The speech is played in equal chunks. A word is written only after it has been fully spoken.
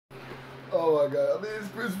Oh my god! I mean,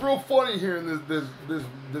 it's real funny hearing this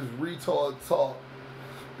retard talk,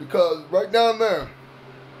 because right down there,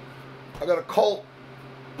 I got a Colt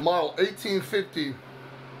model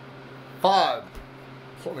 1855.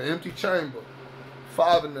 It's on an empty chamber,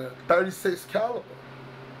 5 in there, 36 caliber.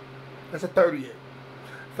 That's a 38.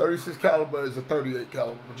 36 caliber is a 38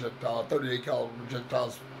 caliber projectile. 38 caliber projectile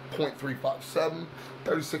is .357.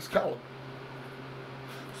 36 caliber.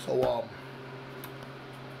 So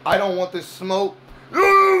I don't want this smoke.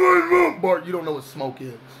 Bart, you don't know what smoke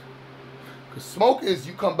is. Because smoke is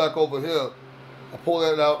you come back over here, I pull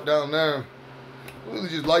that out down there, really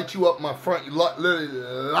just light you up in my front, you literally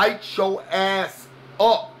light your ass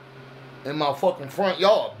up in my fucking front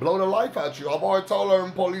yard. Blow the life out you. I've already told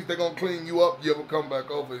them police they're going to clean you up if you ever come back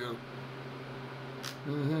over here.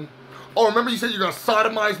 Oh, remember you said you're going to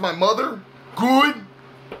sodomize my mother? Good.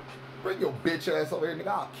 Bring your bitch ass over here, nigga.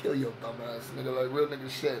 I'll kill your dumb ass, nigga, like real nigga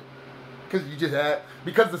shit. Because you just had,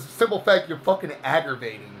 because the simple fact you're fucking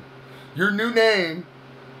aggravating. Your new name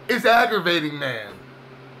is Aggravating Man.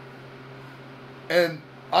 And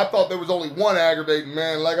I thought there was only one aggravating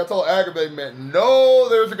man. Like I told Aggravating Man, no,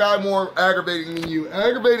 there's a guy more aggravating than you.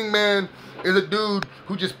 Aggravating Man is a dude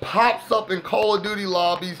who just pops up in Call of Duty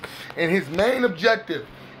lobbies, and his main objective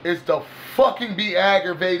is to fucking be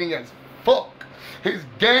aggravating as fuck. His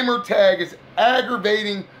gamer tag is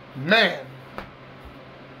Aggravating Man.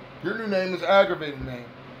 Your new name is Aggravating Man.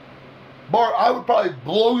 Bart, I would probably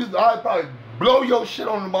blow your shit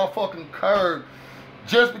on the motherfucking curb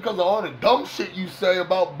just because of all the dumb shit you say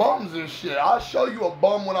about bums and shit. I'll show you a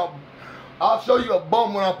bum when I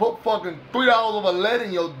put fucking $3 of a lead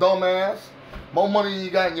in your dumb ass. More money than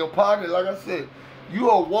you got in your pocket. Like I said,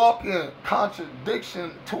 you a walking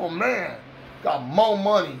contradiction to a man. Got more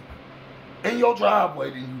money in your driveway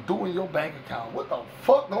than you do in your bank account. What the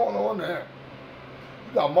fuck going on there?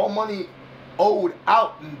 You got more money owed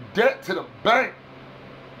out in debt to the bank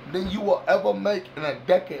than you will ever make in a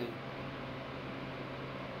decade.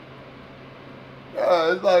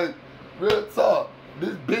 Yeah, it's like, real talk.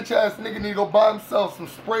 This bitch ass nigga need to go buy himself some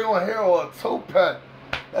spray on hair or a two-pack.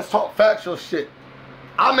 Let's talk factual shit.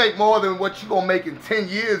 I make more than what you gonna make in 10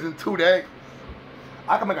 years in 2 days.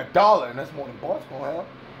 I can make $1, and that's more than Bart's gonna have.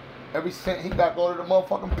 Every cent he got go to the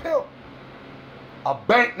motherfucking pill. A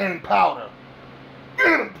bank named Powder.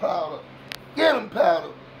 Get him, Powder. Get him,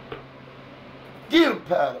 Powder. Get him,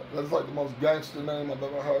 Powder. That's like the most gangster name I've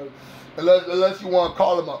ever heard. Unless you want to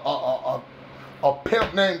call him a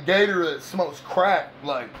pimp named Gator that smokes crack.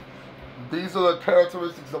 Like, these are the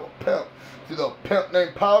characteristics of a pimp. It's either a pimp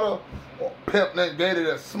named Powder or a pimp named Gator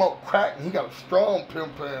that smoked crack and he got a strong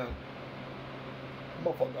pimp hand.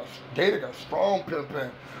 Motherfucker, Gator got strong pimp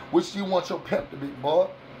hand. Which do you want your pimp to be, boy?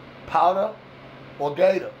 Powder or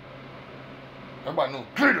Gator? Everybody knows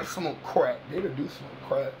Gator smoke crack. Gator do smoke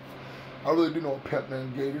crack. I really do know a pimp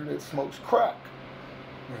named Gator that smokes crack.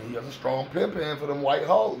 Man, he has a strong pimp hand for them white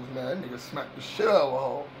hoes, man. That nigga smack the shit out of a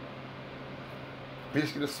hoe.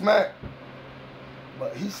 Bitch get a smack.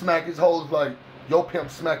 But he smack his hoes like your pimp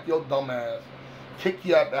smack your dumb ass. Kick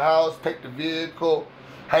you out the house, take the vehicle.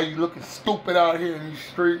 How you looking stupid out here in these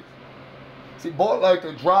streets. See, Bart like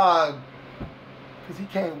to drive because he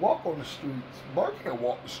can't walk on the streets. Bart can't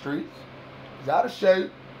walk the streets. He's out of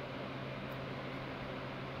shape.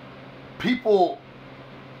 People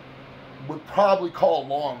would probably call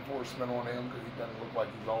law enforcement on him because he doesn't look like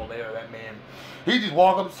he's all there. That man, he just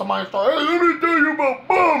walk up to somebody and start, hey, let me tell you about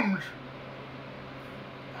bums.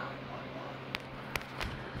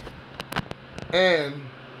 And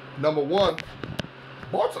number one,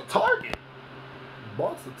 Bart's a target.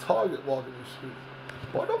 Bart's a target walking the streets.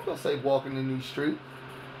 Bart don't feel safe walking in these streets.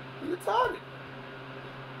 He's a target.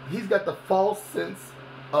 He's got the false sense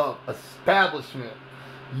of establishment.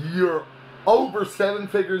 You're over 7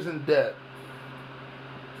 figures in debt.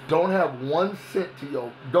 Don't have 1 cent to your,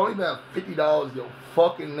 don't even have $50 your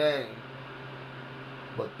fucking name,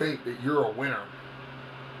 but think that you're a winner.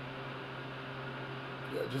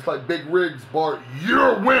 Yeah, just like Big Rigs, Bart,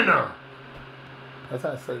 you're a winner. That's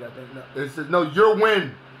how I say that thing. No, it says, no, you're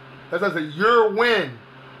win. That's how I say, you're a win.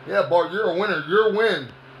 Yeah, Bart, you're a winner. You're a win.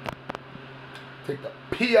 Take the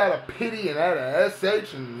P out of pity and add a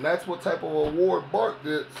SH, and that's what type of award Bart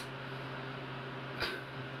gets.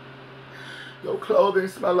 Your clothing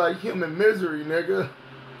smell like human misery, nigga.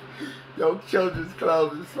 Your children's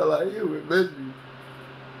clothing smell like human misery.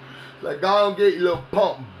 Like, go and get you little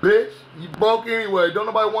pump, bitch. You broke anyway. Don't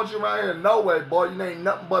nobody want you around here no way, boy. You ain't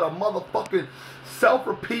nothing but a motherfucking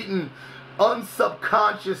self-repeating,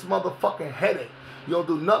 unsubconscious motherfucking headache. You don't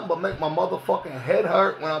do nothing but make my motherfucking head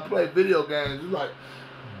hurt when I play video games. You're like,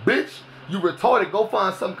 bitch, You retarded. Go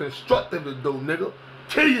find something constructive to do, nigga.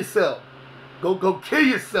 Kill yourself. Go kill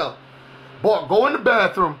yourself. Bart, go in the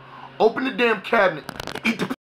bathroom, open the damn cabinet, eat the